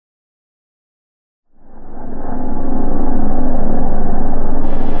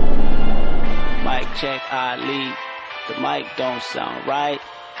Ali, the mic don't sound right.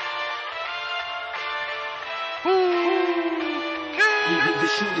 Even the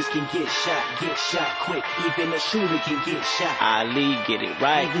shooters can get shot quick. Even a shooter can get shot. Ali, get it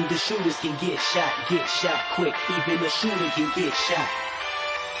right. Even the shooters can get shot quick. Even a shooter can get shot.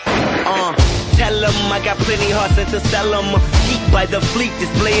 Tell them I got plenty hearts and to sell them. Geek by the fleet,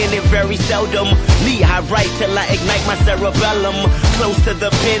 displaying it very seldom. Knee high right till I ignite my cerebellum. Close to the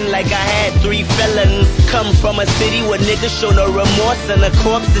pin like I had 3 felons. Come from a city where niggas show no remorse, and a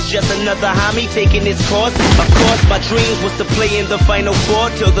corpse is just another homie taking its course. Of course my dreams was to play in the Final Four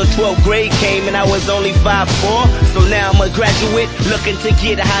till the 12th grade came and I was only 5'4". So now I'm a graduate looking to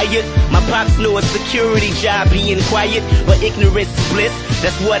get hired. My pops knew a security job being quiet, but ignorance is bliss,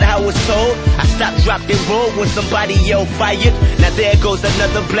 that's what I was told. I stopped, dropped, and rolled when somebody yelled fired. Now there goes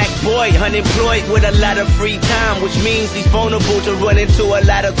another black boy, unemployed with a lot of free time, which means he's vulnerable to run into a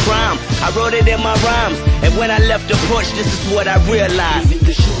lot of crime. I wrote it in my rhymes, and when I left the porch, this is what I realized. Even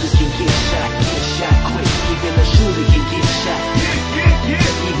the shooters can get shot quick. Even a shooter can get shot.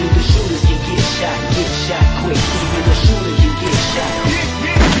 Even the shooters can get shot quick. Even a shooter can get shot.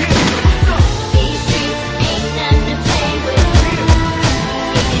 These streets ain't nothing to play with.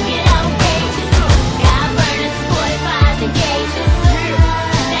 It can get outrageous. Got burners, 45s, and cages.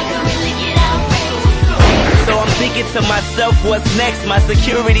 That could really get outrageous. So I'm thinking to myself, what's next? My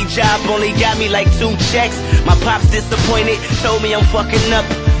security job only got me like 2 checks. My pop's disappointed, told me I'm fucking up.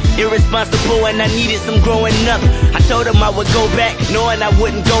 Irresponsible and I needed some growing up. I told him I would go back, knowing I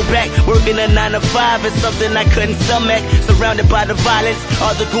wouldn't go back. Working a 9 to 5 is something I couldn't stomach. Surrounded by the violence,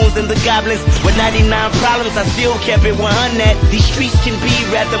 all the goons and the goblins. With 99 problems, I still kept it 100. These streets can be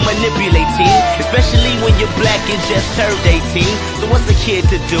rather manipulating, especially when you're black and just turned 18. So what's a kid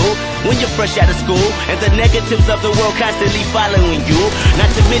to do when you're fresh out of school and the negatives of the world constantly following you? Not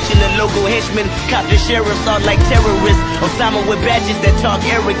to mention the local henchmen, cop the sheriffs all like terrorists. Osama with badges that talk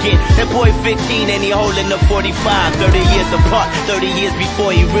arrogant. That boy 15 and he holding the 45. 30 years apart, 30 years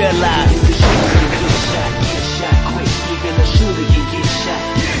before he realized. Even the shooters can get shot quick. Even a shooter can get shot.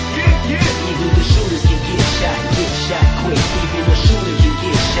 Even the shooters can get shot quick. Even a shooter can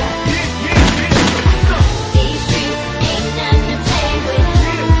get shot. These streets ain't nothing to play with.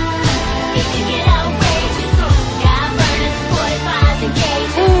 It can get outrageous. Got burners, 45s, and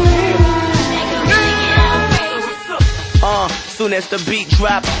cages. That could really get outrageous. Soon as the beat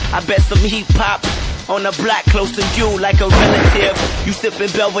drop, I bet some heat pop. On the block close to you like a relative. You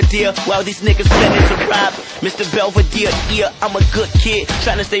sippin' Belvedere while these niggas planning to rob Mr. Belvedere. Yeah, I'm a good kid,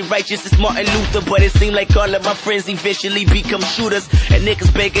 trying to stay righteous as Martin Luther, but it seemed like all of my friends eventually become shooters. And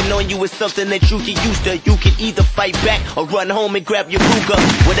niggas begging on you is something that you get used to. You can either fight back or run home and grab your Ruger.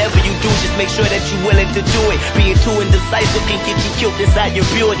 Whatever you do, just make sure that you're willing to do it. Being too indecisive can get you killed inside your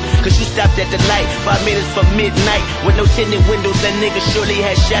Buick, cause you stopped at the light 5 minutes from midnight with no tinted windows. That nigga surely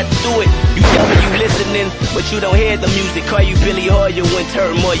had shot through it. You tell me you listening, but you don't hear the music. Call you Billy Hoyer when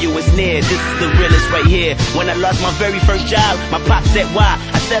turmoil was near. This is the realest right here. When I lost my very first job, my pop said why.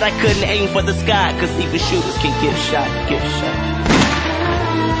 I said I couldn't aim for the sky, cause even shooters can get shot.